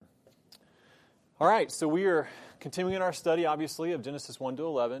All right, so we are continuing our study, obviously, of Genesis 1 to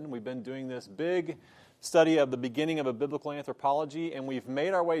 11. We've been doing this big study of the beginning of a biblical anthropology, and we've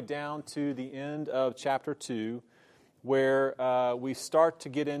made our way down to the end of chapter 2, where we start to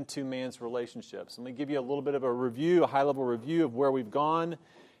get into man's relationships. Let me give you a little bit of a review, a high-level review of where we've gone,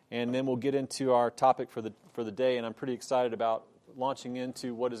 and then we'll get into our topic for the day, and I'm pretty excited about launching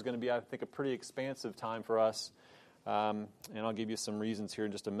into what is going to be, I think, a pretty expansive time for us. And I'll give you some reasons here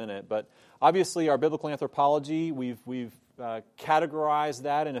in just a minute. But obviously, our biblical anthropology, we've categorized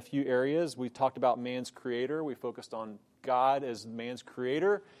that in a few areas. We talked about man's creator. We focused on God as man's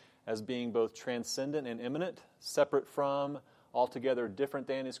creator, as being both transcendent and immanent, separate from, altogether different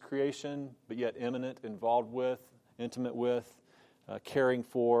than his creation, but yet immanent, involved with, intimate with, caring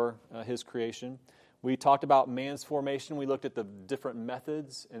for his creation. We talked about man's formation. We looked at the different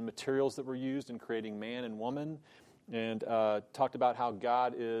methods and materials that were used in creating man and woman, and talked about how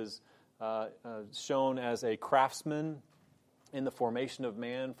God is shown as a craftsman in the formation of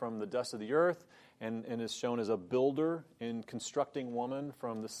man from the dust of the earth, and is shown as a builder in constructing woman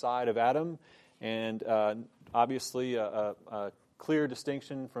from the side of Adam, and obviously a clear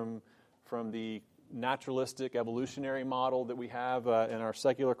distinction from the naturalistic evolutionary model that we have in our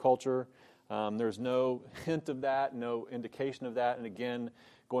secular culture. There's no hint of that, no indication of that, and again,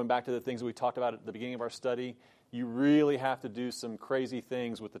 going back to the things that we talked about at the beginning of our study, you really have to do some crazy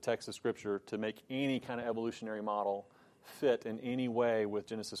things with the text of Scripture to make any kind of evolutionary model fit in any way with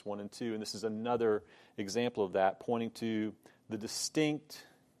Genesis 1 and 2. And this is another example of that, pointing to the distinct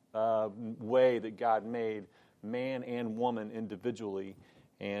way that God made man and woman individually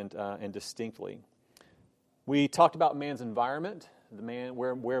and distinctly. We talked about man's environment, the man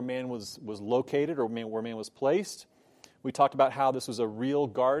where man was located or where man was placed. We talked about how this was a real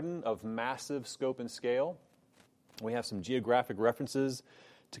garden of massive scope and scale. We have some geographic references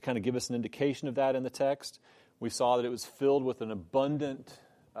to kind of give us an indication of that in the text. We saw that it was filled with an abundant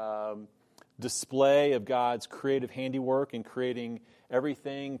display of God's creative handiwork in creating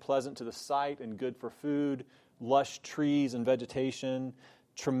everything pleasant to the sight and good for food, lush trees and vegetation,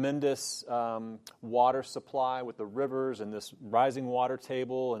 tremendous water supply with the rivers and this rising water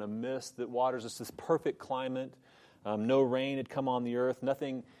table and a mist that waters us, this perfect climate. No rain had come on the earth,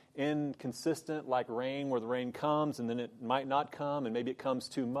 nothing inconsistent like rain, where the rain comes and then it might not come, and maybe it comes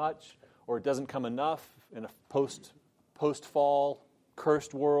too much or it doesn't come enough in a post-fall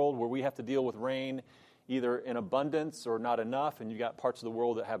cursed world where we have to deal with rain either in abundance or not enough, and you've got parts of the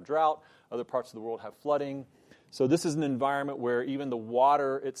world that have drought, other parts of the world have flooding. So this is an environment where even the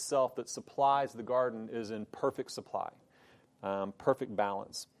water itself that supplies the garden is in perfect supply, perfect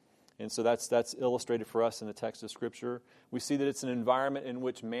balance. And so that's illustrated for us in the text of Scripture. We see that it's an environment in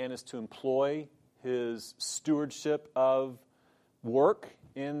which man is to employ his stewardship of work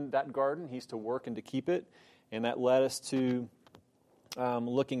in that garden. He's to work and to keep it. And that led us to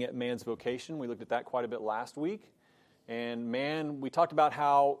looking at man's vocation. We looked at that quite a bit last week. And man, we talked about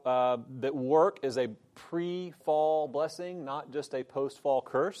how that work is a pre-fall blessing, not just a post-fall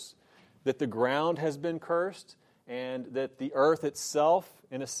curse, that the ground has been cursed, and that the earth itself,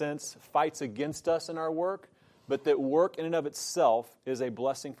 in a sense, fights against us in our work, but that work in and of itself is a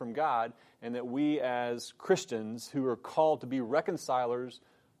blessing from God, and that we as Christians who are called to be reconcilers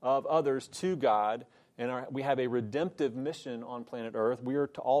of others to God, and we have a redemptive mission on planet Earth, we are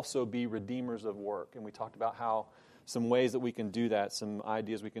to also be redeemers of work. And we talked about how some ways that we can do that, some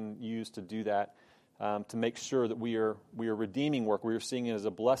ideas we can use to do that, to make sure that we are redeeming work. We are seeing it as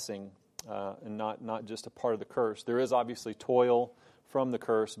a blessing and not just a part of the curse. There is obviously toil from the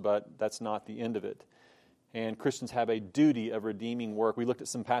curse, but that's not the end of it. And Christians have a duty of redeeming work. We looked at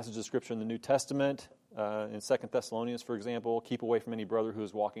some passages of Scripture in the New Testament, in 2 Thessalonians, for example, keep away from any brother who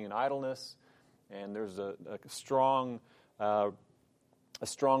is walking in idleness. And there's a strong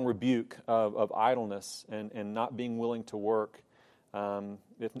rebuke of idleness and not being willing to work.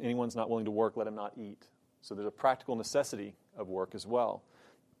 If anyone's not willing to work, let him not eat. So there's a practical necessity of work as well.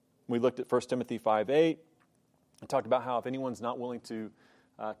 We looked at 1 Timothy 5:8 and talked about how if anyone's not willing to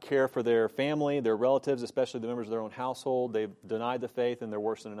care for their family, their relatives, especially the members of their own household, they've denied the faith and they're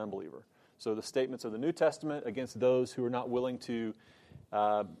worse than an unbeliever. So the statements of the New Testament against those who are not willing to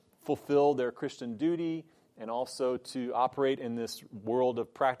fulfill their Christian duty and also to operate in this world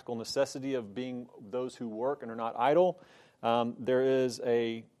of practical necessity of being those who work and are not idle, there is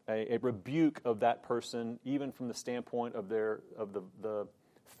a rebuke of that person, even from the standpoint of the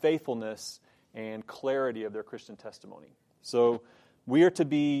faithfulness and clarity of their Christian testimony. So we are to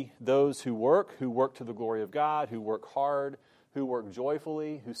be those who work to the glory of God, who work hard, who work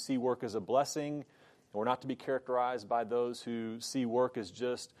joyfully, who see work as a blessing. We're not to be characterized by those who see work as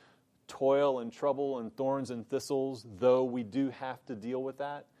just toil and trouble and thorns and thistles, though we do have to deal with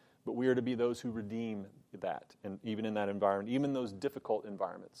that, but we are to be those who redeem that, and even in that environment, even those difficult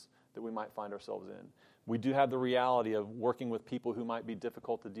environments that we might find ourselves in. We do have the reality of working with people who might be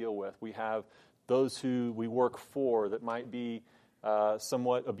difficult to deal with. We have those who we work for that might be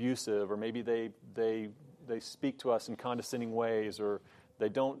somewhat abusive, or maybe they speak to us in condescending ways, or they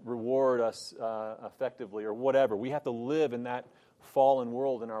don't reward us effectively, or whatever. We have to live in that fallen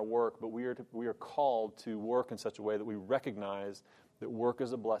world in our work, but we are called to work in such a way that we recognize that work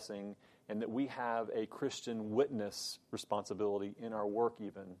is a blessing, and that we have a Christian witness responsibility in our work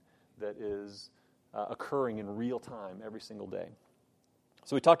even that is occurring in real time every single day.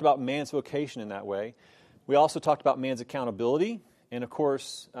 So we talked about man's vocation in that way. We also talked about man's accountability, and of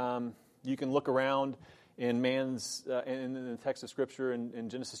course, you can look around in man's in the text of Scripture in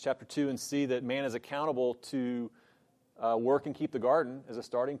Genesis chapter 2 and see that man is accountable to work and keep the garden as a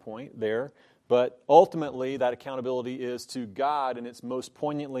starting point there. But ultimately, that accountability is to God, and it's most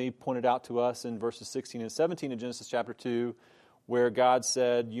poignantly pointed out to us in verses 16 and 17 of Genesis chapter 2, where God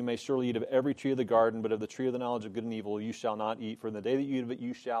said, "You may surely eat of every tree of the garden, but of the tree of the knowledge of good and evil you shall not eat, for in the day that you eat of it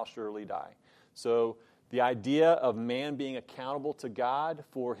you shall surely die." So the idea of man being accountable to God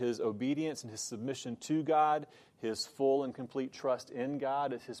for his obedience and his submission to God, his full and complete trust in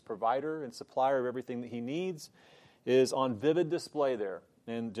God as his provider and supplier of everything that he needs, is on vivid display there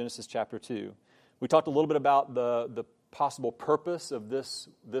in Genesis chapter 2. We talked a little bit about the possible purpose of this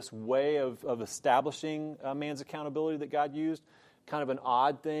way of establishing man's accountability that God used. Kind of an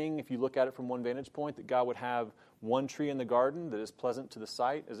odd thing if you look at it from one vantage point, that God would have one tree in the garden that is pleasant to the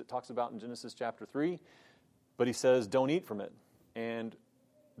sight, as it talks about in Genesis chapter 3, but he says, don't eat from it. And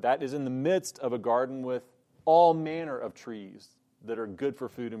that is in the midst of a garden with all manner of trees that are good for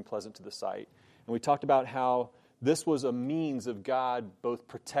food and pleasant to the sight. And we talked about how this was a means of God both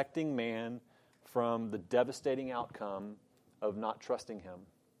protecting man from the devastating outcome of not trusting him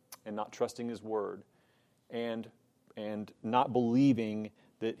and not trusting his word, and not believing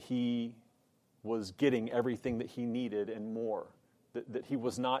that he was getting everything that he needed and more, that he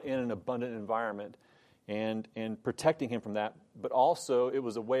was not in an abundant environment, and protecting him from that. But also it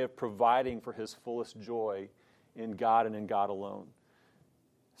was a way of providing for his fullest joy in God and in God alone.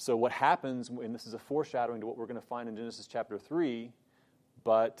 So what happens, and this is a foreshadowing to what we're going to find in Genesis chapter 3,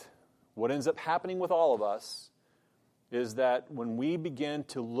 but what ends up happening with all of us is that when we begin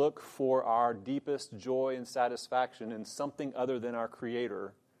to look for our deepest joy and satisfaction in something other than our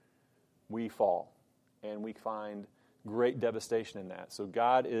Creator, we fall, and we find great devastation in that. So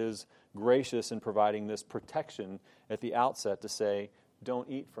God is gracious in providing this protection at the outset to say, don't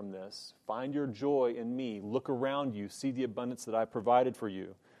eat from this. Find your joy in me. Look around you. See the abundance that I provided for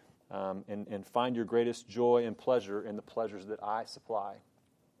you. And find your greatest joy and pleasure in the pleasures that I supply.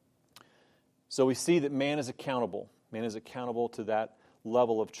 So we see that man is accountable. Man is accountable to that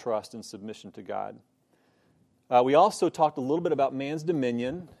level of trust and submission to God. We also talked a little bit about man's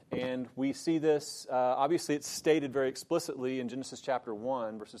dominion, and we see this, obviously it's stated very explicitly in Genesis chapter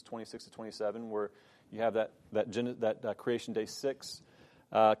 1, verses 26 to 27, where you have that Creation Day 6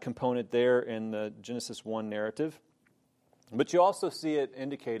 component there in the Genesis 1 narrative. But you also see it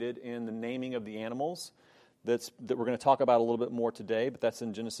indicated in the naming of the animals that we're going to talk about a little bit more today, but that's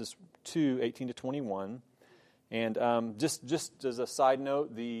in Genesis 2, 18 to 21. And just as a side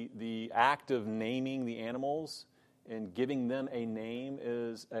note, the act of naming the animals and giving them a name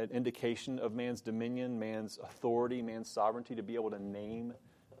is an indication of man's dominion, man's authority, man's sovereignty to be able to name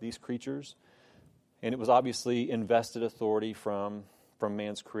these creatures. And it was obviously invested authority from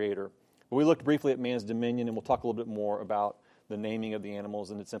man's creator. But we looked briefly at man's dominion, and we'll talk a little bit more about the naming of the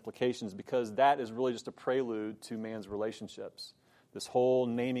animals and its implications, because that is really just a prelude to man's relationships. This whole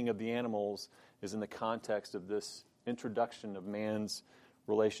naming of the animals is in the context of this introduction of man's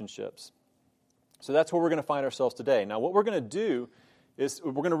relationships. So that's where we're going to find ourselves today. Now, what we're going to do is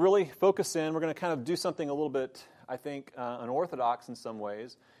we're going to really focus in. We're going to kind of do something a little bit, I think, unorthodox in some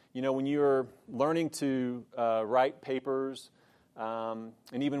ways. You know, when you're learning to write papers, and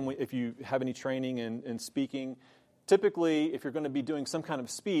even if you have any training in speaking, typically, if you're going to be doing some kind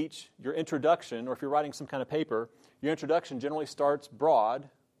of speech, your introduction, or if you're writing some kind of paper, your introduction generally starts broad,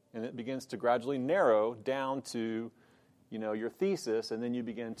 and it begins to gradually narrow down to, you know, your thesis, and then you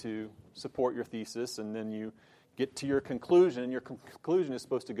begin to support your thesis, and then you get to your conclusion, and your conclusion is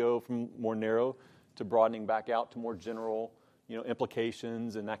supposed to go from more narrow to broadening back out to more general, you know,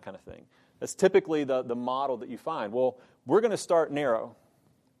 implications and that kind of thing. That's typically the model that you find. Well, we're going to start narrow,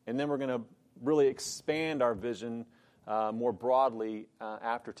 and then we're going to really expand our vision more broadly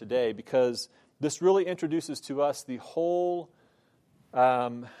after today, because this really introduces to us the whole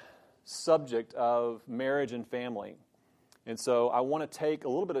subject of marriage and family. And so I want to take a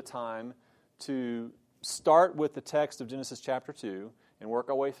little bit of time to start with the text of Genesis chapter 2 and work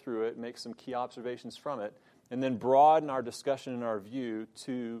our way through it, make some key observations from it, and then broaden our discussion and our view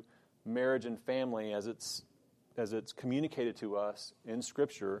to marriage and family as it's communicated to us in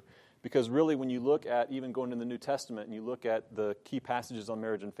Scripture. Because really, when you look at even going to the New Testament and you look at the key passages on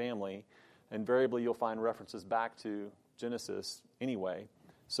marriage and family, invariably you'll find references back to Genesis anyway.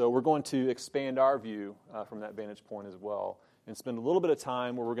 So we're going to expand our view from that vantage point as well and spend a little bit of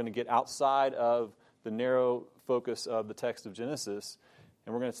time where we're going to get outside of the narrow focus of the text of Genesis,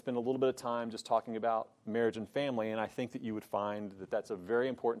 and we're going to spend a little bit of time just talking about marriage and family, and I think that you would find that that's a very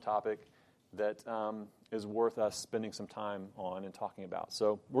important topic that is worth us spending some time on and talking about.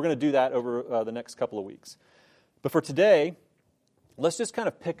 So we're going to do that over the next couple of weeks. But for today, let's just kind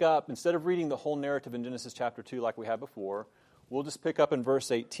of pick up, instead of reading the whole narrative in Genesis chapter 2 like we had before, we'll just pick up in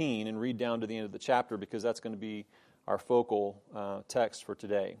verse 18 and read down to the end of the chapter because that's going to be our focal text for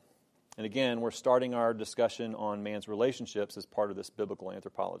today. And again, we're starting our discussion on man's relationships as part of this biblical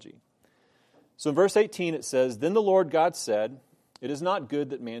anthropology. So in verse 18 it says, "Then the Lord God said, 'It is not good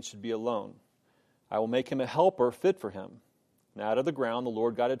that man should be alone. I will make him a helper fit for him.' And out of the ground the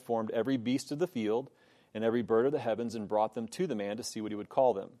Lord God had formed every beast of the field and every bird of the heavens and brought them to the man to see what he would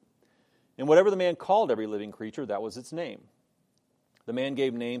call them. And whatever the man called every living creature, that was its name. The man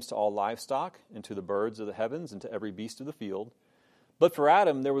gave names to all livestock and to the birds of the heavens and to every beast of the field. But for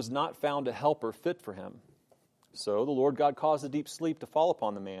Adam there was not found a helper fit for him. So the Lord God caused a deep sleep to fall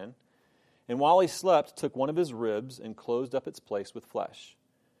upon the man, and while he slept took one of his ribs and closed up its place with flesh.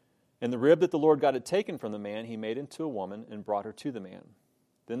 And the rib that the Lord God had taken from the man he made into a woman and brought her to the man.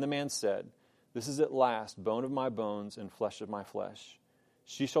 Then the man said, 'This is at last bone of my bones and flesh of my flesh.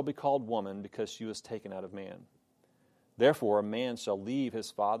 She shall be called woman because she was taken out of man. Therefore a man shall leave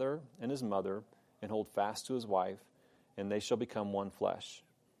his father and his mother and hold fast to his wife, and they shall become one flesh.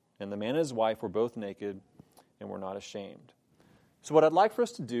 And the man and his wife were both naked and were not ashamed.'" So what I'd like for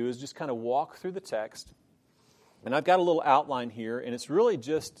us to do is just kind of walk through the text. And I've got a little outline here, and it's really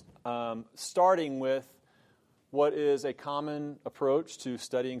just starting with what is a common approach to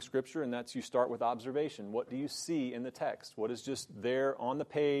studying Scripture, and that's you start with observation. What do you see in the text? What is just there on the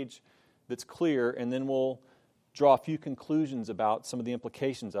page that's clear? And then we'll draw a few conclusions about some of the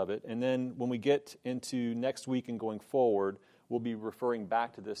implications of it. And then when we get into next week and going forward, we'll be referring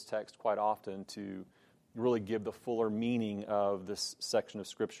back to this text quite often to really give the fuller meaning of this section of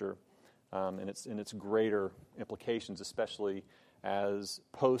Scripture and its greater implications, especially as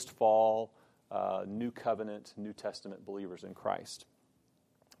post-fall, New Covenant, New Testament believers in Christ.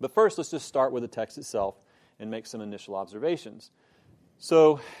 But first, let's just start with the text itself and make some initial observations.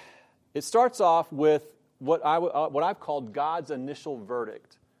 So it starts off with what I've called God's initial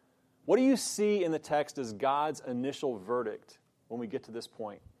verdict. What do you see in the text as God's initial verdict when we get to this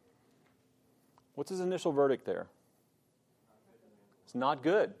point? What's his initial verdict there? It's not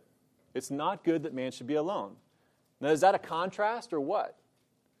good. It's not good that man should be alone. Now, is that a contrast or what?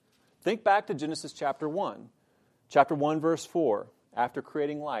 Think back to Genesis chapter 1. Chapter 1, verse 4. After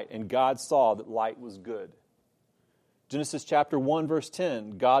creating light, and God saw that light was good. Genesis chapter 1, verse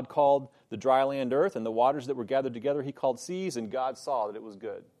 10. God called the dry land earth, and the waters that were gathered together he called seas, and God saw that it was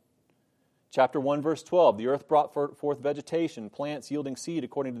good. Chapter 1, verse 12. The earth brought forth vegetation, plants yielding seed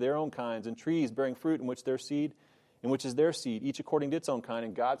according to their own kinds, and trees bearing fruit in which is their seed, each according to its own kind,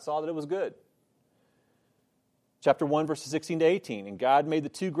 and God saw that it was good. Chapter 1, verses 16 to 18. And God made the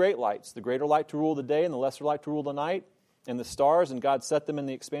two great lights, the greater light to rule the day and the lesser light to rule the night, and the stars, and God set them in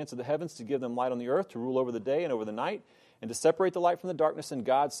the expanse of the heavens to give them light on the earth, to rule over the day and over the night, and to separate the light from the darkness, and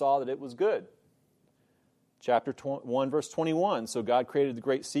God saw that it was good. Chapter 1, verse 21. So God created the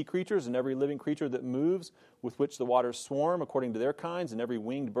great sea creatures and every living creature that moves, with which the waters swarm according to their kinds, and every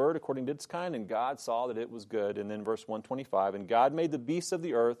winged bird according to its kind, and God saw that it was good. And then verse 125. And God made the beasts of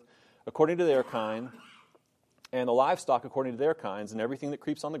the earth according to their kind, and the livestock according to their kinds, and everything that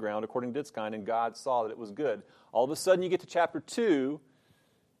creeps on the ground according to its kind, and God saw that it was good. All of a sudden you get to chapter 2,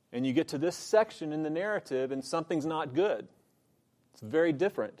 and you get to this section in the narrative, and something's not good. It's very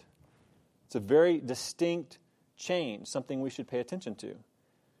different. It's a very distinct change, something we should pay attention to.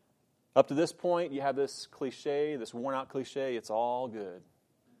 Up to this point, you have this cliche, this worn-out cliche, it's all good.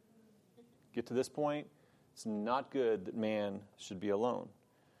 Get to this point, it's not good that man should be alone.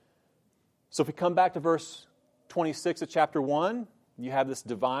 So if we come back to verse 26 of chapter 1, you have this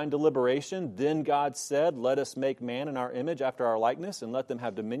divine deliberation. Then God said, "Let us make man in our image after our likeness, and let them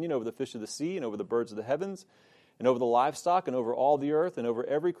have dominion over the fish of the sea, and over the birds of the heavens, and over the livestock, and over all the earth, and over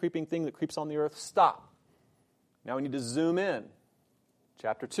every creeping thing that creeps on the earth." Stop. Now we need to zoom in.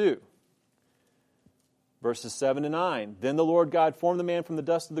 Chapter 2. Verses 7 to 9. Then the Lord God formed the man from the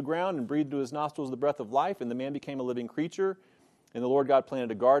dust of the ground and breathed into his nostrils the breath of life, and the man became a living creature. And the Lord God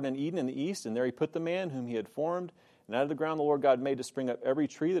planted a garden in Eden in the east, and there he put the man whom he had formed. And out of the ground the Lord God made to spring up every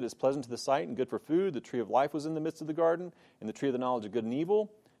tree that is pleasant to the sight and good for food. The tree of life was in the midst of the garden, and the tree of the knowledge of good and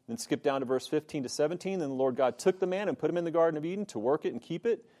evil. Then skip down to verse 15 to 17. Then the Lord God took the man and put him in the Garden of Eden to work it and keep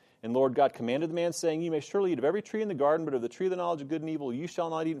it. And the Lord God commanded the man, saying, You may surely eat of every tree in the garden, but of the tree of the knowledge of good and evil you shall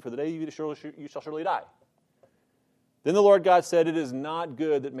not eat, and for the day you eat it you shall surely die. Then the Lord God said, It is not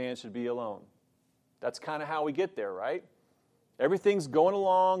good that man should be alone. That's kind of how we get there, right? Everything's going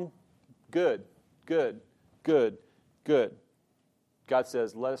along good, good, good, good. God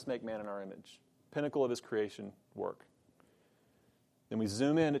says, let us make man in our image. Pinnacle of his creation work. Then we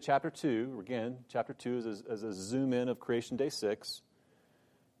zoom in to chapter 2. Again, chapter 2 is a zoom in of creation day 6.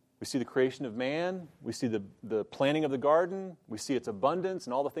 We see the creation of man. We see the planting of the garden. We see its abundance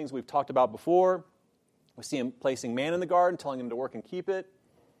and all the things we've talked about before. We see him placing man in the garden, telling him to work and keep it.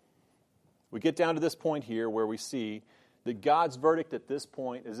 We get down to this point here where we see that God's verdict at this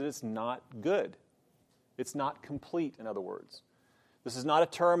point is that it's not good. It's not complete, in other words. This is not a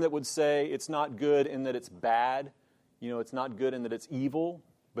term that would say it's not good in that it's bad. It's not good in that it's evil,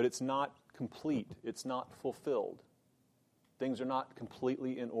 but it's not complete. It's not fulfilled. Things are not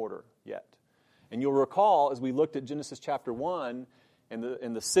completely in order yet. And you'll recall, as we looked at Genesis chapter 1,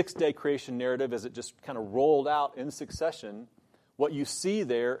 and the six-day creation narrative as it just kind of rolled out in succession, what you see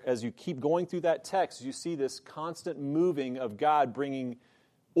there as you keep going through that text, you see this constant moving of God bringing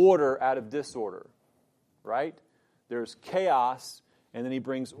order out of disorder, right? There's chaos, and then he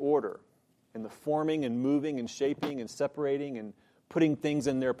brings order in the forming and moving and shaping and separating and putting things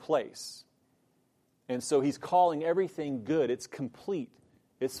in their place. And so he's calling everything good. It's complete.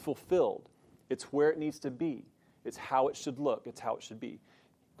 It's fulfilled. It's where it needs to be. It's how it should look. It's how it should be.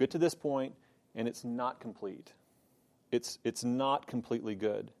 Get to this point, and it's not complete. It's not completely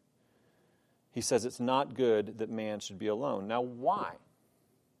good. He says it's not good that man should be alone. Now, why?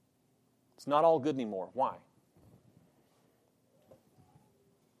 It's not all good anymore. Why?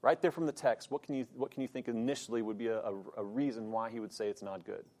 Right there from the text, what can you think initially would be a reason why he would say it's not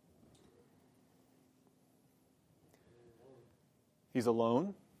good? He's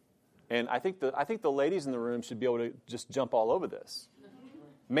alone. And I think the ladies in the room should be able to just jump all over this.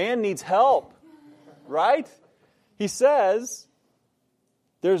 Man needs help, right? He says,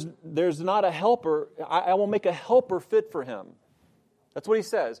 there's not a helper. I will make a helper fit for him. That's what he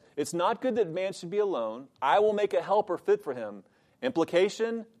says. It's not good that man should be alone. I will make a helper fit for him.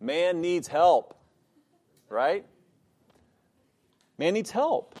 Implication, man needs help, right? Man needs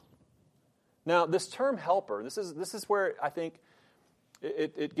help. Now, this term helper, this is where I think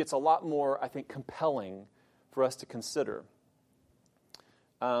it gets a lot more, I think, compelling for us to consider.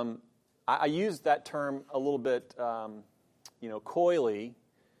 I use that term a little bit, coyly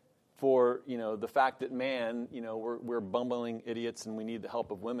for, the fact that man, we're bumbling idiots and we need the help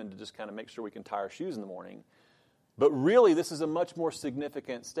of women to just kind of make sure we can tie our shoes in the morning. But really, this is a much more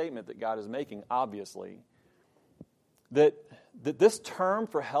significant statement that God is making, obviously. That this term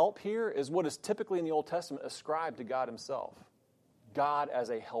for help here is what is typically in the Old Testament ascribed to God himself. God as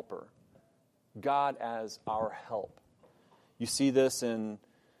a helper. God as our help. You see this in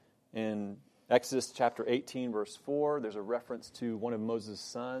Exodus chapter 18, verse 4. There's a reference to one of Moses'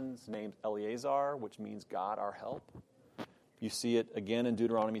 sons named Eleazar, which means God our help. You see it again in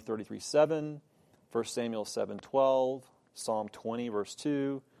Deuteronomy 33:7, 1 Samuel 7:12, Psalm 20, verse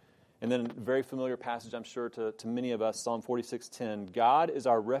 2. And then a very familiar passage, I'm sure, to many of us, Psalm 46:10. God is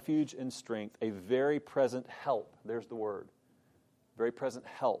our refuge and strength, a very present help. There's the word. Very present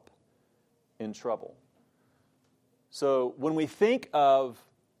help in trouble. So when we think of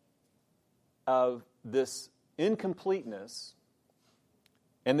this incompleteness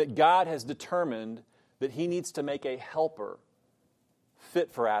and that God has determined that he needs to make a helper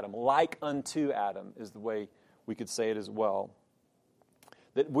fit for Adam, like unto Adam is the way we could say it as well.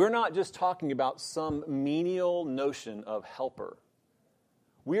 That we're not just talking about some menial notion of helper.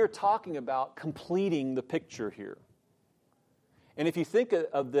 We are talking about completing the picture here. And if you think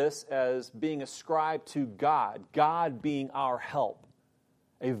of this as being ascribed to God, God being our help,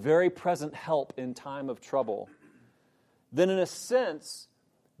 a very present help in time of trouble, then in a sense,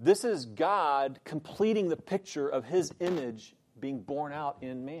 this is God completing the picture of his image being born out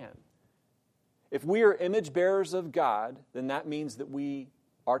in man. If we are image bearers of God, then that means that we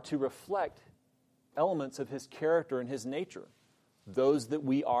are to reflect elements of his character and his nature, those that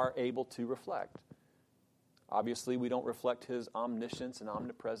we are able to reflect. Obviously, we don't reflect his omniscience and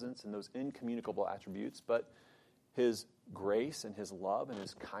omnipresence and those incommunicable attributes, but his grace and his love and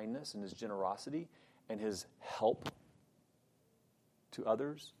his kindness and his generosity and his help to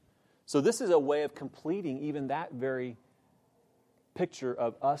others. So this is a way of completing even that very picture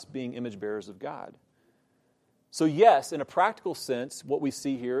of us being image bearers of God. So yes, in a practical sense, what we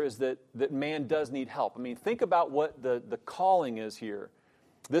see here is that man does need help. I mean, think about what the calling is here.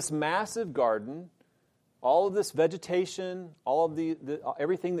 This massive garden, all of this vegetation, all of the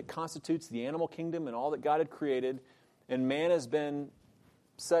everything that constitutes the animal kingdom and all that God had created, and man has been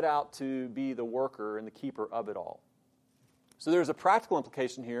set out to be the worker and the keeper of it all. So there's a practical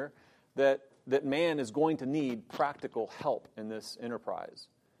implication here that man is going to need practical help in this enterprise.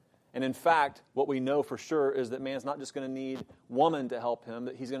 And in fact, what we know for sure is that man's not just going to need woman to help him,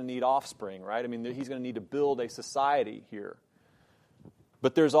 that he's going to need offspring, right? I mean, he's going to need to build a society here.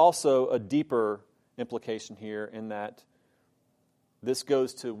 But there's also a deeper implication here in that this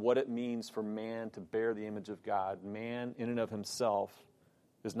goes to what it means for man to bear the image of God. Man, in and of himself,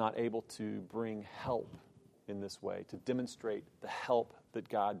 is not able to bring help in this way, to demonstrate the help that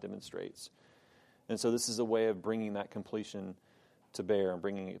God demonstrates. And so this is a way of bringing that completion to bear and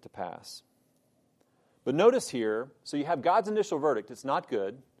bringing it to pass. But notice here, so you have God's initial verdict. It's not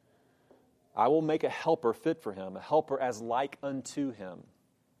good. I will make a helper fit for him, a helper as like unto him.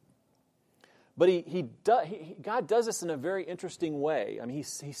 But God does this in a very interesting way. I mean,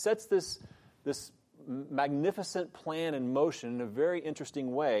 he sets this magnificent plan in motion in a very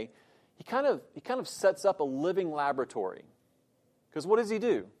interesting way. He kind of sets up a living laboratory. Because what does he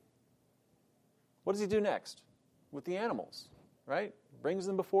do? What does he do next with the animals? Right? Brings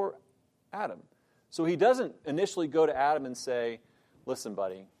them before Adam. So he doesn't initially go to Adam and say, listen,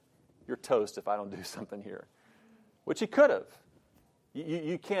 buddy, you're toast if I don't do something here. Which he could have.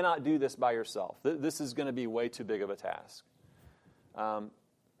 You cannot do this by yourself. This is going to be way too big of a task.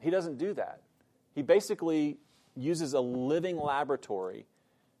 He doesn't do that. He basically uses a living laboratory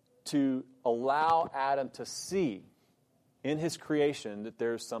to allow Adam to see in his creation that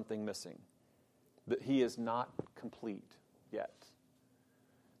there's something missing, that he is not complete yet.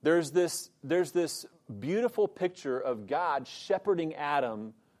 There's this beautiful picture of God shepherding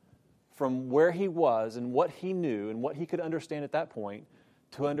Adam from where he was and what he knew and what he could understand at that point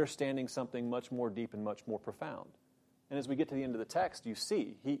to understanding something much more deep and much more profound. And as we get to the end of the text, you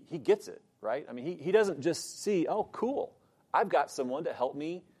see, he gets it, right? I mean, he doesn't just see, oh, cool, I've got someone to help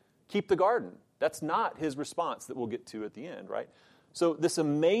me keep the garden. That's not his response that we'll get to at the end, right? So this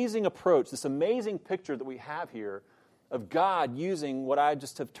amazing approach, this amazing picture that we have here of God using what I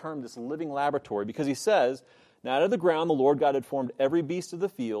just have termed this living laboratory, because he says, now out of the ground the Lord God had formed every beast of the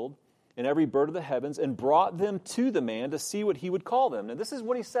field and every bird of the heavens and brought them to the man to see what he would call them. Now this is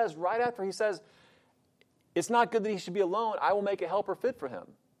what he says right after he says, it's not good that he should be alone. I will make a helper fit for him.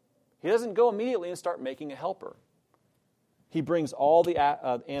 He doesn't go immediately and start making a helper. He brings all the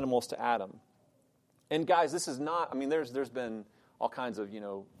animals to Adam. And guys, this is not, I mean, there's been all kinds of,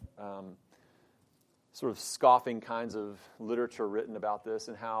 sort of scoffing kinds of literature written about this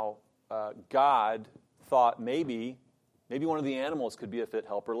and how God thought maybe one of the animals could be a fit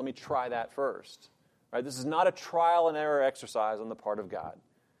helper. Let me try that first. Right? This is not a trial and error exercise on the part of God.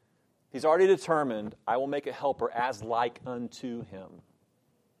 He's already determined, I will make a helper as like unto him,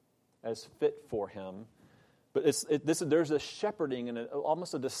 as fit for him. But there's a shepherding and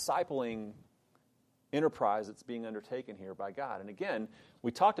almost a discipling enterprise that's being undertaken here by God. And again,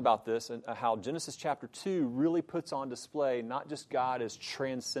 we talked about this and how Genesis chapter 2 really puts on display not just God as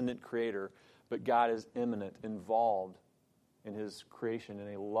transcendent creator, but God as immanent, involved in his creation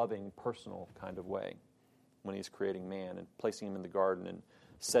in a loving, personal kind of way when he's creating man and placing him in the garden and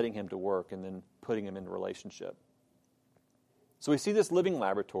setting him to work and then putting him into relationship. So we see this living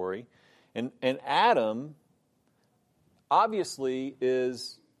laboratory, and Adam obviously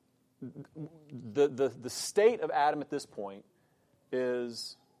is the state of Adam at this point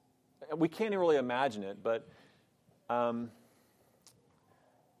is, we can't really imagine it, but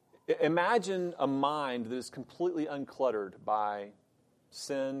imagine a mind that is completely uncluttered by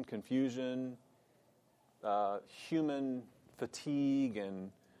sin, confusion, human fatigue,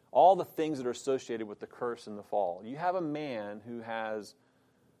 and all the things that are associated with the curse and the fall. You have a man who has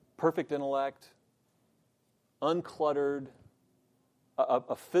perfect intellect, uncluttered,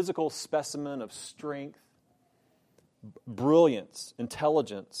 a physical specimen of strength, brilliance,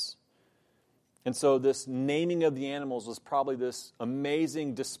 intelligence. And so this naming of the animals was probably this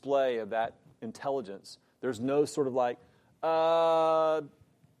amazing display of that intelligence. There's no sort of like,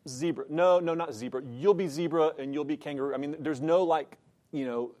 zebra. No, not zebra. You'll be zebra and you'll be kangaroo. I mean, there's no like,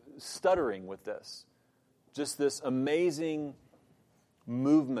 stuttering with this. Just this amazing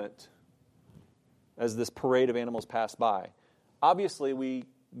movement as this parade of animals pass by. Obviously, we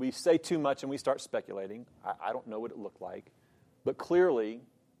we say too much and we start speculating. I don't know what it looked like. But clearly,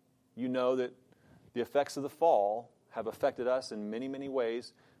 you know that the effects of the fall have affected us in many, many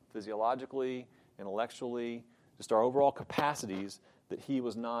ways, physiologically, intellectually, just our overall capacities that he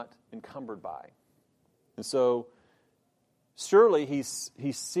was not encumbered by. And so, surely he's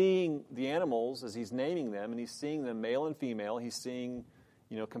seeing the animals as he's naming them, and he's seeing them male and female. He's seeing,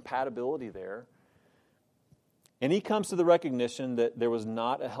 compatibility there. And he comes to the recognition that there was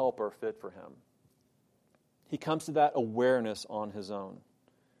not a helper fit for him. He comes to that awareness on his own.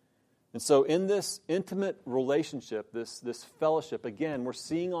 And so in this intimate relationship, this fellowship, again, we're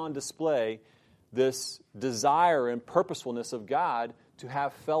seeing on display this desire and purposefulness of God to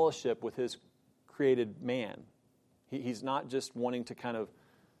have fellowship with his created man. He's not just wanting to kind of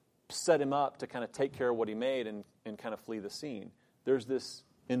set him up to kind of take care of what he made and kind of flee the scene. There's this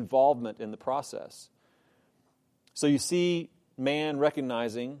involvement in the process. So you see man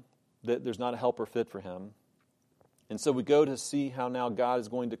recognizing that there's not a helper fit for him. And so we go to see how now God is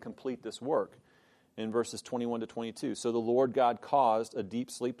going to complete this work in verses 21 to 22. So the Lord God caused a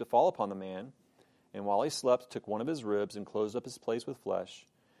deep sleep to fall upon the man, and while he slept, took one of his ribs and closed up his place with flesh.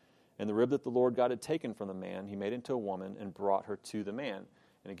 And the rib that the Lord God had taken from the man, he made into a woman and brought her to the man.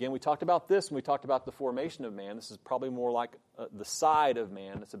 And again, we talked about this when we talked about the formation of man. This is probably more like the side of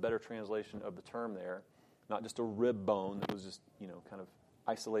man. It's a better translation of the term there. Not just a rib bone that was just, kind of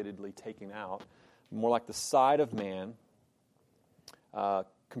isolatedly taken out. More like the side of man,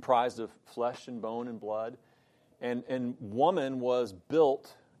 comprised of flesh and bone and blood. And woman was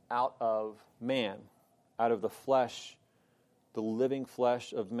built out of man, out of the flesh, the living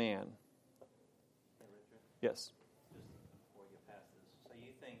flesh of man. Hey, Richard? Yes. Just before you get past this, so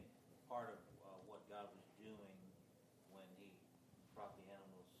you think part of what God was doing when he brought the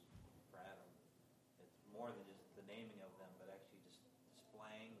animals for Adam, it's more than just the naming of them, but actually just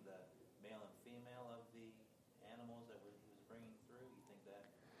displaying the male and female of the animals that he was bringing through? You think that?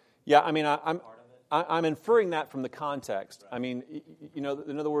 Yeah, I mean, I'm inferring that from the context. Right. I mean, in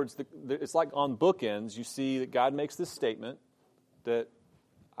other words, it's like on bookends. You see that God makes this statement that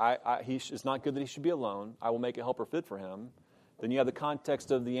it's not good that he should be alone. I will make a helper fit for him. Then you have the context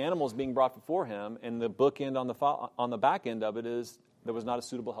of the animals being brought before him, and the bookend on the back end of it is there was not a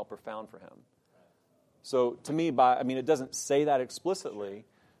suitable helper found for him. Right. So to me, it doesn't say that explicitly,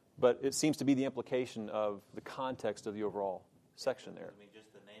 but it seems to be the implication of the context of the overall section there. I mean,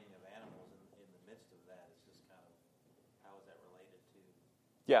 just the naming of animals in the midst of that is just kind of, how is that related to?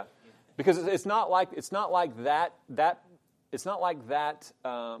 Yeah, because it's not like that.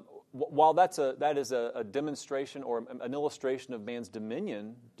 While that is a demonstration or an illustration of man's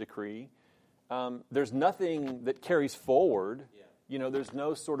dominion decree, there's nothing that carries forward. Yeah. There's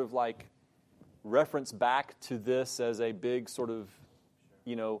no sort of like reference back to this as a big sort of,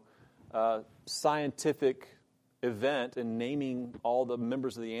 scientific event and naming all the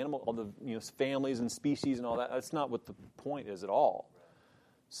members of the animal, all the families and species and all that. That's not what the point is at all. Right.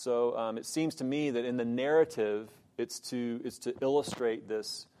 So it seems to me that in the narrative, it's to illustrate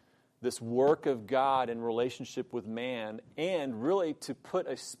this work of God in relationship with man, and really to put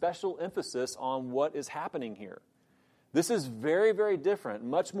a special emphasis on what is happening here. This is very, very different,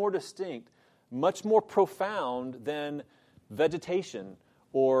 much more distinct, much more profound than vegetation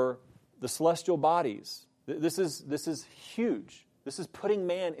or the celestial bodies. This is huge. This is putting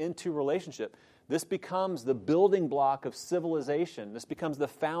man into relationship. This becomes the building block of civilization. This becomes the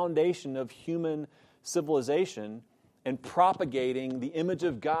foundation of human civilization and propagating the image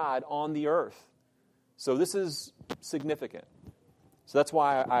of God on the earth. So this is significant. So that's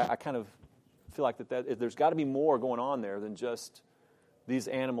why I kind of feel like that there's got to be more going on there than just these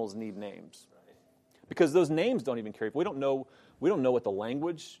animals need names. Right. Because those names don't even carry. We don't know what the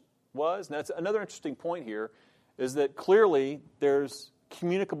language was. And that's another interesting point here, is that clearly there's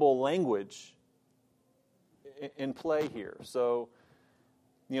communicable language in play here. So,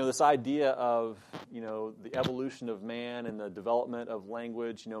 this idea of, the evolution of man and the development of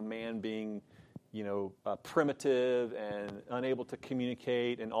language, man being, primitive and unable to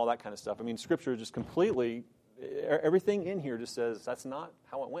communicate and all that kind of stuff. I mean, Scripture just completely, everything in here just says that's not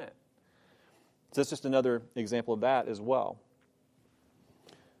how it went. So that's just another example of that as well.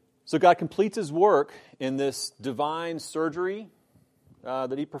 So God completes his work in this divine surgery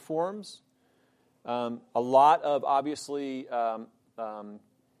that he performs. A lot of, obviously,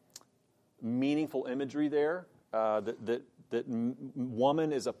 meaningful imagery there, that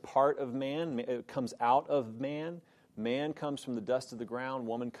woman is a part of man. It comes out of man. Man comes from the dust of the ground.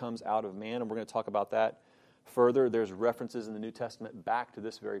 Woman comes out of man. And we're going to talk about that further. There's references in the New Testament back to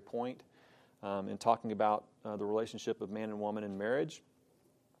this very point in talking about the relationship of man and woman in marriage.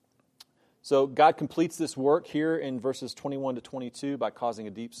 So God completes this work here in verses 21 to 22 by causing a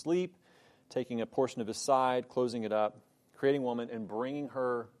deep sleep, taking a portion of his side, closing it up, creating woman, and bringing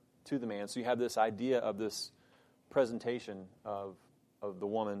her to the man. So you have this idea of this presentation of the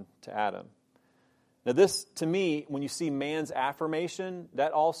woman to Adam. Now this, to me, when you see man's affirmation,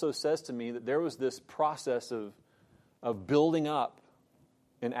 that also says to me that there was this process of building up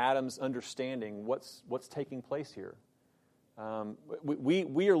in Adam's understanding what's taking place here.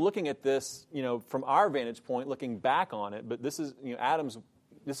 We are looking at this, from our vantage point, looking back on it, but this is,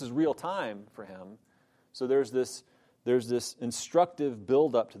 this is real time for him. So there's this instructive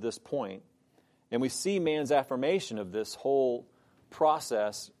build up to this point, and we see man's affirmation of this whole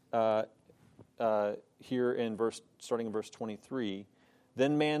process here starting in verse 23.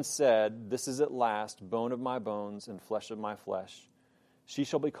 Then man said, "This is at last bone of my bones and flesh of my flesh. She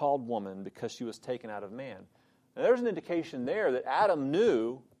shall be called woman because she was taken out of man." Now, there's an indication there that Adam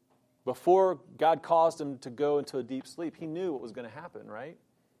knew before God caused him to go into a deep sleep. He knew what was going to happen, right?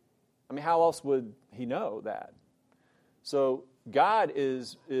 I mean, how else would he know that? So God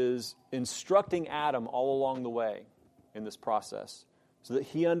is instructing Adam all along the way in this process so that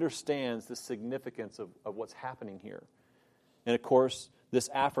he understands the significance of what's happening here. And of course, this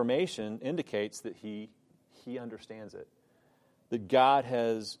affirmation indicates that he understands it. That God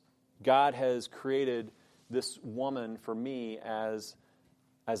has created this woman for me as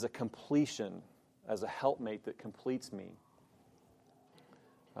a completion, as a helpmate that completes me,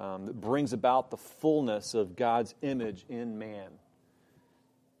 that brings about the fullness of God's image in man.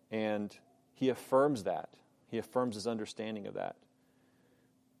 And he affirms that. He affirms his understanding of that.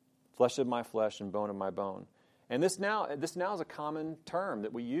 Flesh of my flesh and bone of my bone. And this now is a common term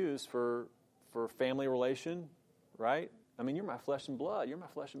that we use for family relation, right? I mean, you're my flesh and blood. You're my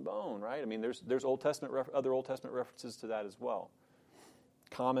flesh and bone, right? I mean, there's other Old Testament references to that as well.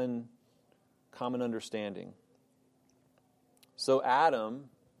 Common understanding. So Adam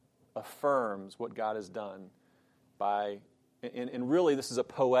affirms what God has done and really this is a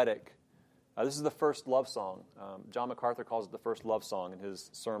poetic. This is the first love song. John MacArthur calls it the first love song in his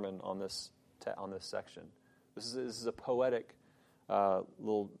sermon on this section. This is a poetic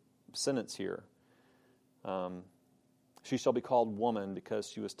little sentence here. She shall be called woman because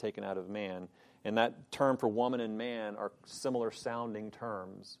she was taken out of man. And that term for woman and man are similar sounding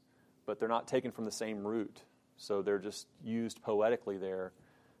terms, but they're not taken from the same root. So they're just used poetically there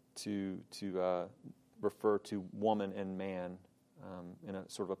to refer to woman and man in a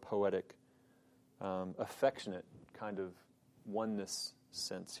sort of a poetic, affectionate kind of oneness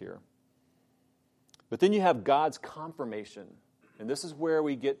sense here. But then you have God's confirmation. And this is where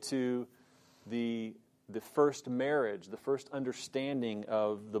we get to the first marriage, the first understanding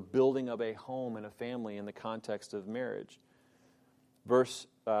of the building of a home and a family in the context of marriage. Verse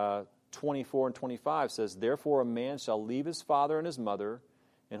 24 and 25 says, "Therefore a man shall leave his father and his mother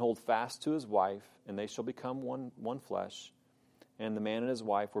and hold fast to his wife, and they shall become one flesh. And the man and his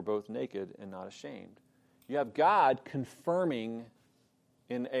wife were both naked and not ashamed." You have God confirming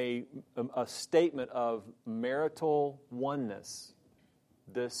in a statement of marital oneness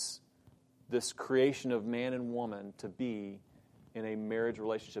this creation of man and woman to be in a marriage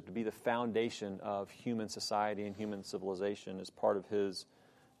relationship, to be the foundation of human society and human civilization as part of his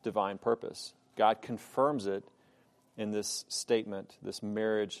divine purpose. God confirms it in this statement, this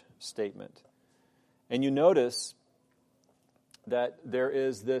marriage statement. And you notice that there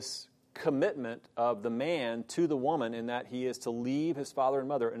is this commitment of the man to the woman in that he is to leave his father and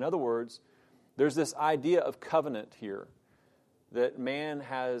mother. In other words, there's this idea of covenant here, that man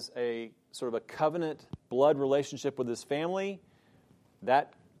has a sort of a covenant blood relationship with his family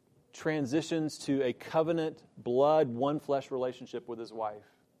that transitions to a covenant blood one flesh relationship with his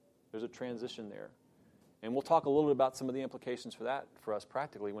wife. There's a transition there. And we'll talk a little bit about some of the implications for that for us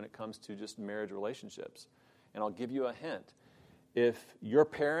practically when it comes to just marriage relationships. And I'll give you a hint. If your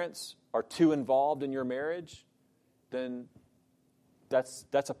parents are too involved in your marriage, then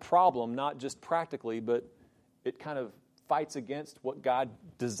that's a problem, not just practically, but it kind of fights against what God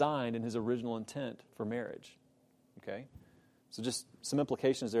designed in his original intent for marriage. Okay? So just some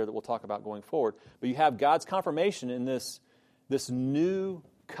implications there that we'll talk about going forward. But you have God's confirmation in this new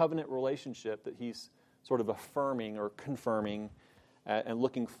covenant relationship that he's sort of affirming or confirming and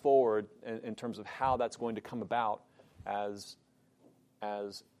looking forward in terms of how that's going to come about as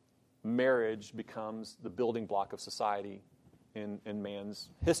marriage becomes the building block of society in man's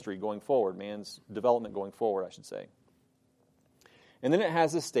history going forward, man's development going forward, I should say. And then it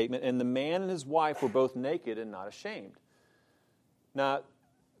has this statement, "And the man and his wife were both naked and not ashamed." Now,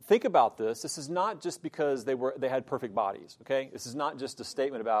 think about this. This is not just because they had perfect bodies, okay? This is not just a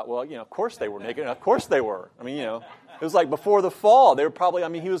statement about, well, of course they were naked. Of course they were. I mean, it was like before the fall. They were probably,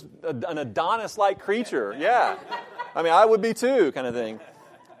 he was an Adonis-like creature. Yeah. I would be too, kind of thing.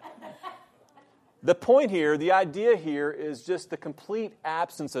 The point here, the idea here is just the complete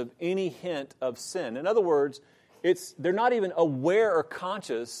absence of any hint of sin. In other words, they're not even aware or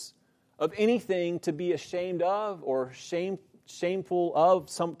conscious of anything to be ashamed of or shameful of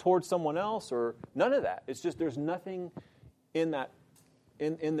towards someone else, or none of that. It's just there's nothing in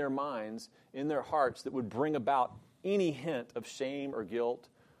their minds, in their hearts, that would bring about any hint of shame or guilt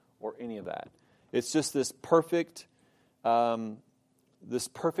or any of that. It's just this perfect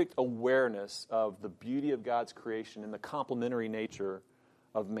awareness of the beauty of God's creation and the complementary nature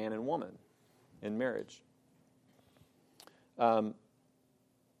of man and woman in marriage.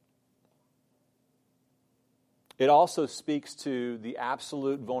 It also speaks to the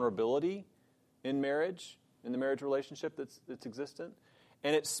absolute vulnerability in marriage, in the marriage relationship that's existent.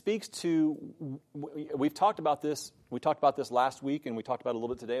 And it speaks to, we've talked about this last week, and we talked about it a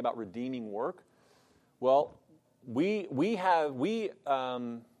little bit today about redeeming work. Well, we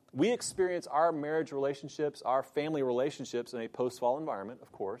experience our marriage relationships, our family relationships in a post-fall environment,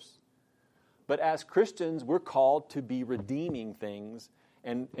 of course. But as Christians, we're called to be redeeming things.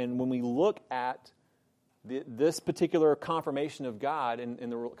 And when we look at this particular confirmation of God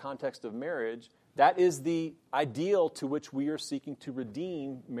in the context of marriage, that is the ideal to which we are seeking to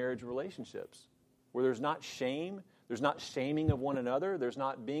redeem marriage relationships, where there's not shame, there's not shaming of one another, there's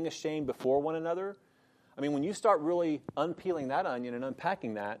not being ashamed before one another. When you start really unpeeling that onion and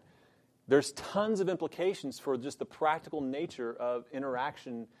unpacking that, there's tons of implications for just the practical nature of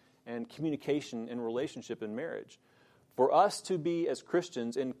interaction and communication and relationship in marriage. For us to be, as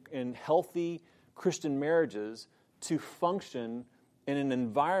Christians, in healthy Christian marriages, to function in an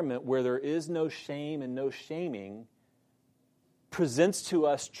environment where there is no shame and no shaming, presents to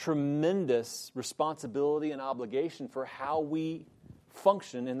us tremendous responsibility and obligation for how we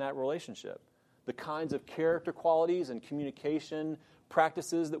function in that relationship. The kinds of character qualities and communication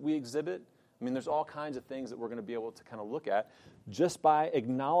practices that we exhibit. There's all kinds of things that we're going to be able to kind of look at just by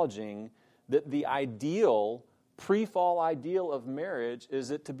acknowledging that the ideal, pre-fall ideal of marriage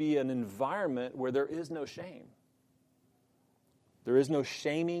is it to be an environment where there is no shame. There is no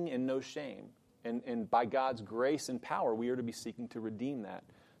shaming and no shame. And by God's grace and power, we are to be seeking to redeem that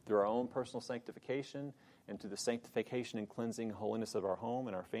through our own personal sanctification and to the sanctification and cleansing holiness of our home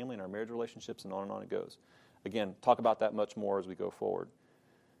and our family and our marriage relationships, and on it goes. Again, talk about that much more as we go forward.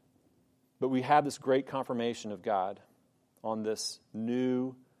 But we have this great confirmation of God on this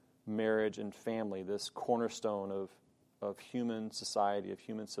new marriage and family, this cornerstone of human society, of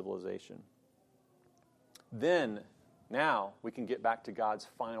human civilization. Then, now, we can get back to God's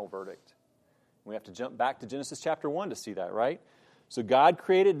final verdict. We have to jump back to Genesis chapter 1 to see that, right? So God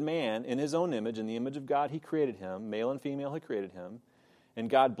created man in his own image. In the image of God, he created him. Male and female, he created him. And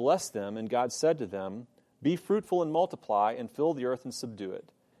God blessed them, and God said to them, "Be fruitful and multiply, and fill the earth and subdue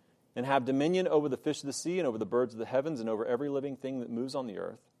it, and have dominion over the fish of the sea, and over the birds of the heavens, and over every living thing that moves on the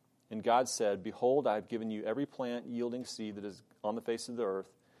earth." And God said, "Behold, I have given you every plant yielding seed that is on the face of the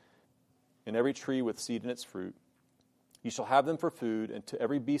earth, and every tree with seed in its fruit. You shall have them for food, and to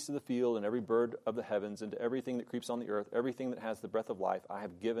every beast of the field, and every bird of the heavens, and to everything that creeps on the earth, everything that has the breath of life, I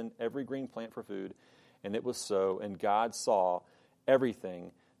have given every green plant for food." And it was so. And God saw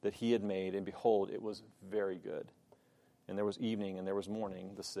everything that he had made, and behold, it was very good. And there was evening, and there was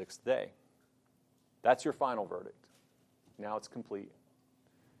morning, the sixth day. That's your final verdict. Now it's complete.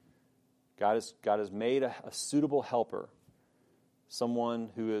 God has made a suitable helper, someone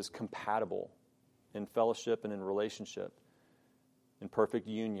who is compatible in fellowship and in relationship, in perfect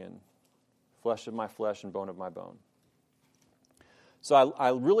union, flesh of my flesh and bone of my bone. So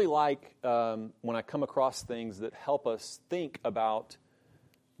I really like when I come across things that help us think about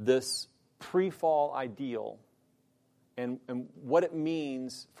this pre-fall ideal and what it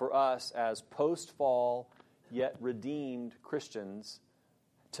means for us as post-fall yet redeemed Christians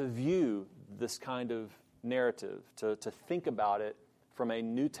to view this kind of narrative, to think about it from a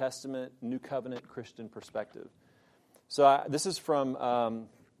New Testament, New Covenant Christian perspective. So this is from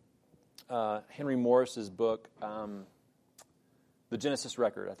Henry Morris's book, The Genesis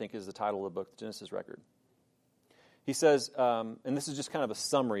Record, I think is the title of the book, The Genesis Record. He says, and this is just kind of a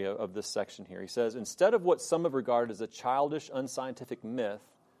summary of this section here. He says, "Instead of what some have regarded as a childish, unscientific myth,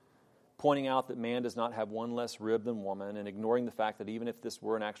 pointing out that man does not have one less rib than woman, and ignoring the fact that even if this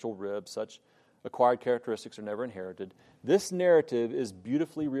were an actual rib, such acquired characteristics are never inherited, this narrative is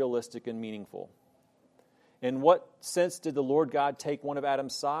beautifully realistic and meaningful. In what sense did the Lord God take one of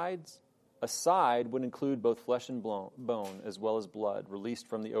Adam's sides? A side would include both flesh and bone, as well as blood, released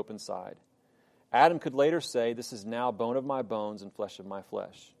from the open side. Adam could later say, "This is now bone of my bones and flesh of my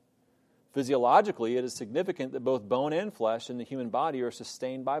flesh." Physiologically, it is significant that both bone and flesh in the human body are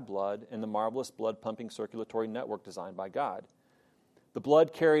sustained by blood and the marvelous blood-pumping circulatory network designed by God. The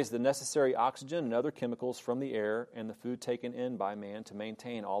blood carries the necessary oxygen and other chemicals from the air and the food taken in by man to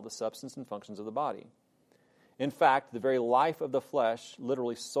maintain all the substance and functions of the body. In fact, the very life of the flesh,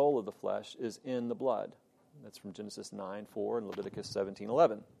 literally soul of the flesh, is in the blood. That's from Genesis 9:4 and Leviticus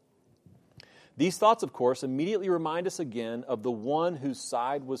 17:11. These thoughts, of course, immediately remind us again of the one whose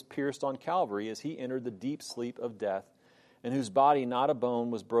side was pierced on Calvary as he entered the deep sleep of death, and whose body not a bone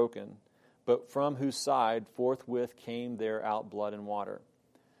was broken, but from whose side forthwith came there out blood and water.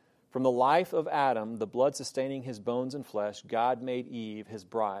 From the life of Adam, the blood sustaining his bones and flesh, God made Eve his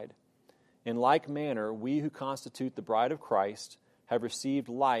bride. In like manner, we who constitute the bride of Christ have received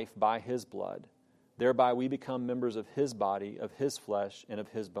life by his blood. Thereby we become members of his body, of his flesh, and of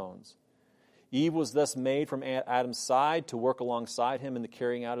his bones. Eve was thus made from Adam's side to work alongside him in the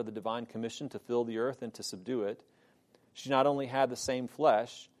carrying out of the divine commission to fill the earth and to subdue it. She not only had the same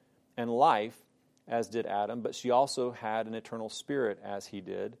flesh and life as did Adam, but she also had an eternal spirit as he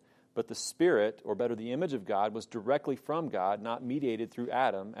did. But the spirit, or better the image of God, was directly from God, not mediated through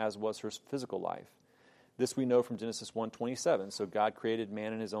Adam, as was her physical life. This we know from Genesis 1:27. So God created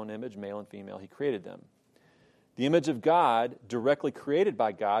man in his own image, male and female, he created them. The image of God, directly created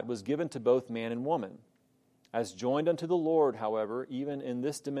by God, was given to both man and woman. As joined unto the Lord, however, even in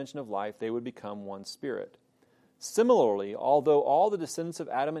this dimension of life, they would become one spirit. Similarly, although all the descendants of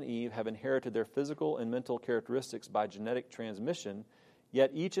Adam and Eve have inherited their physical and mental characteristics by genetic transmission,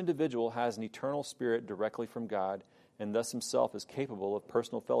 yet each individual has an eternal spirit directly from God, and thus himself is capable of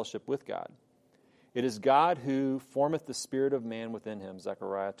personal fellowship with God. It is God who formeth the spirit of man within him,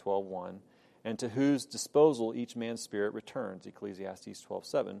 Zechariah 12:1, and to whose disposal each man's spirit returns, Ecclesiastes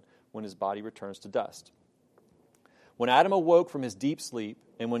 12:7, when his body returns to dust. When Adam awoke from his deep sleep,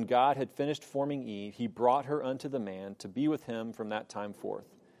 and when God had finished forming Eve, he brought her unto the man to be with him from that time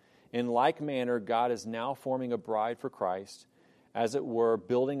forth. In like manner, God is now forming a bride for Christ, as it were,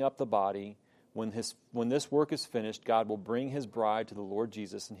 building up the body. When this work is finished, God will bring his bride to the Lord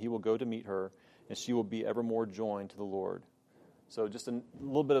Jesus, and he will go to meet her, and she will be evermore joined to the Lord. So just a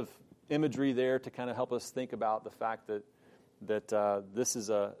little bit of imagery there to kind of help us think about the fact that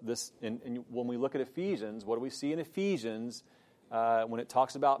and when we look at Ephesians, what do we see in Ephesians? When it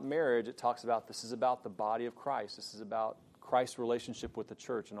talks about marriage, it talks about this is about the body of Christ. This is about Christ's relationship with the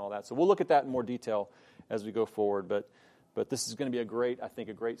church and all that. So we'll look at that in more detail as we go forward. But this is going to be a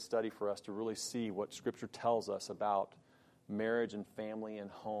great study for us to really see what Scripture tells us about marriage and family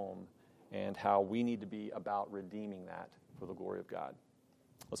and home and how we need to be about redeeming that for the glory of God.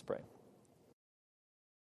 Let's pray.